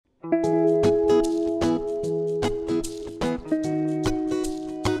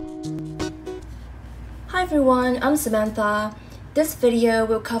everyone, I'm Samantha. This video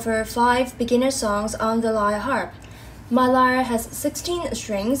will cover 5 beginner songs on the lyre harp. My lyre has 16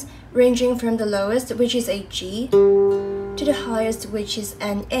 strings, ranging from the lowest, which is a G, to the highest, which is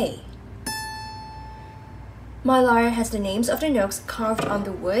an A. My lyre has the names of the notes carved on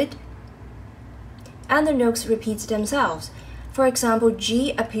the wood, and the notes repeat themselves. For example,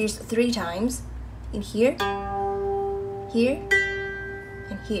 G appears 3 times, in here, here,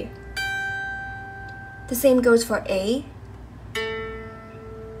 and here. The same goes for A. Here.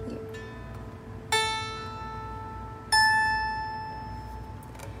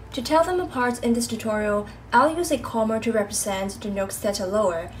 To tell them apart in this tutorial, I'll use a comma to represent the notes that are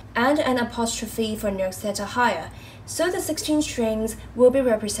lower, and an apostrophe for notes that are higher, so the 16 strings will be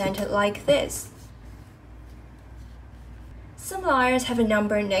represented like this. Some lyres have a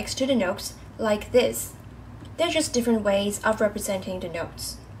number next to the notes, like this. They're just different ways of representing the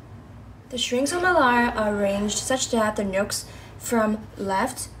notes. The strings on my lyre are arranged such that the notes from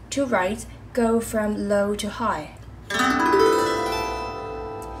left to right go from low to high.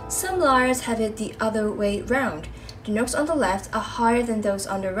 Some lyres have it the other way round. The notes on the left are higher than those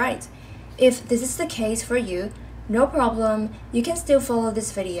on the right. If this is the case for you, no problem, you can still follow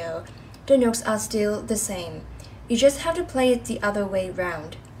this video. The notes are still the same. You just have to play it the other way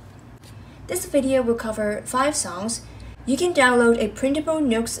round. This video will cover 5 songs. You can download a printable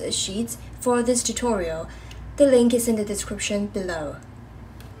notes sheet for this tutorial. The link is in the description below.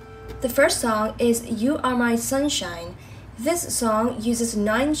 The first song is You Are My Sunshine. This song uses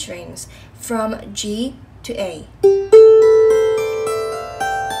 9 strings from G to A.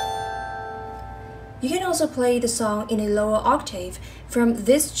 You can also play the song in a lower octave from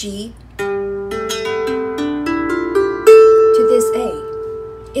this G to this A.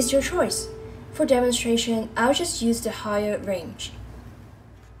 It's your choice. For demonstration, I'll just use the higher range.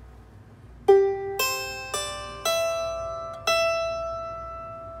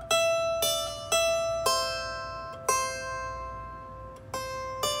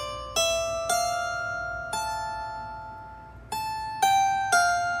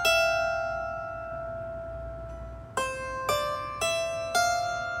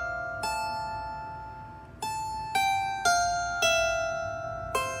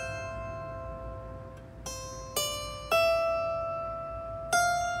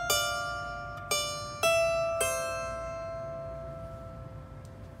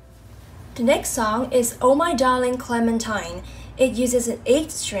 The next song is Oh My Darling Clementine. It uses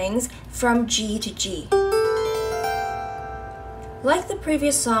 8 strings from G to G. Like the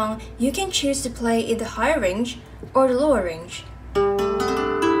previous song, you can choose to play in the higher range or the lower range.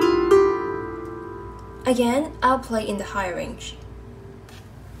 Again, I'll play in the higher range.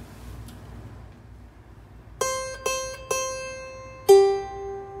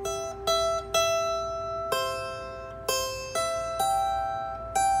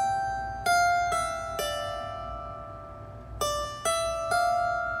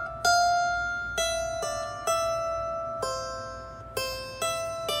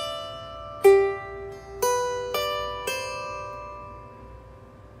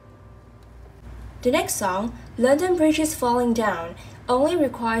 The next song, London Bridge is Falling Down, only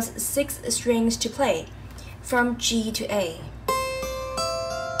requires 6 strings to play, from G to A.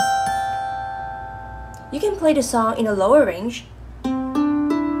 You can play the song in a lower range,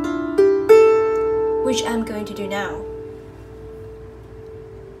 which I'm going to do now.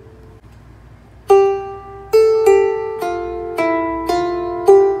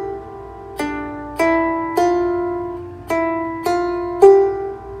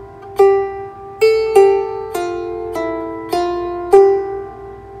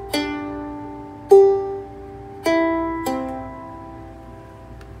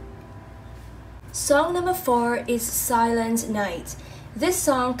 Song number 4 is Silent Night. This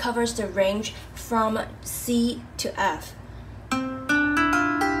song covers the range from C to F.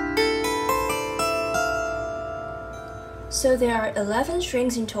 So there are 11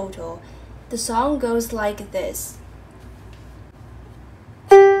 strings in total. The song goes like this.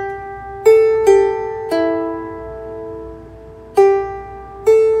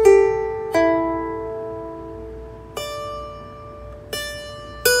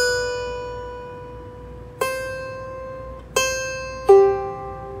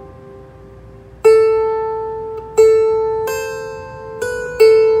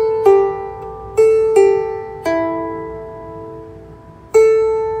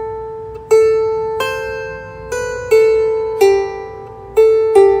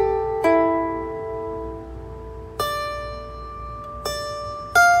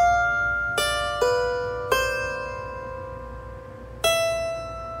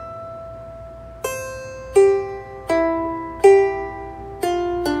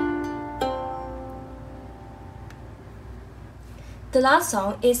 The last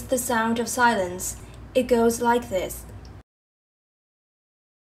song is The Sound of Silence. It goes like this.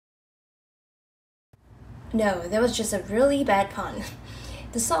 No, that was just a really bad pun.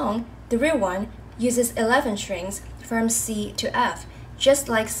 The song, the real one, uses 11 strings from C to F, just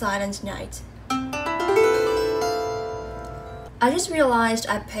like Silent Night. I just realized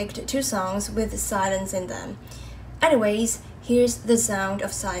I picked 2 songs with silence in them. Anyways, here's The Sound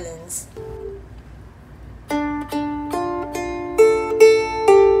of Silence.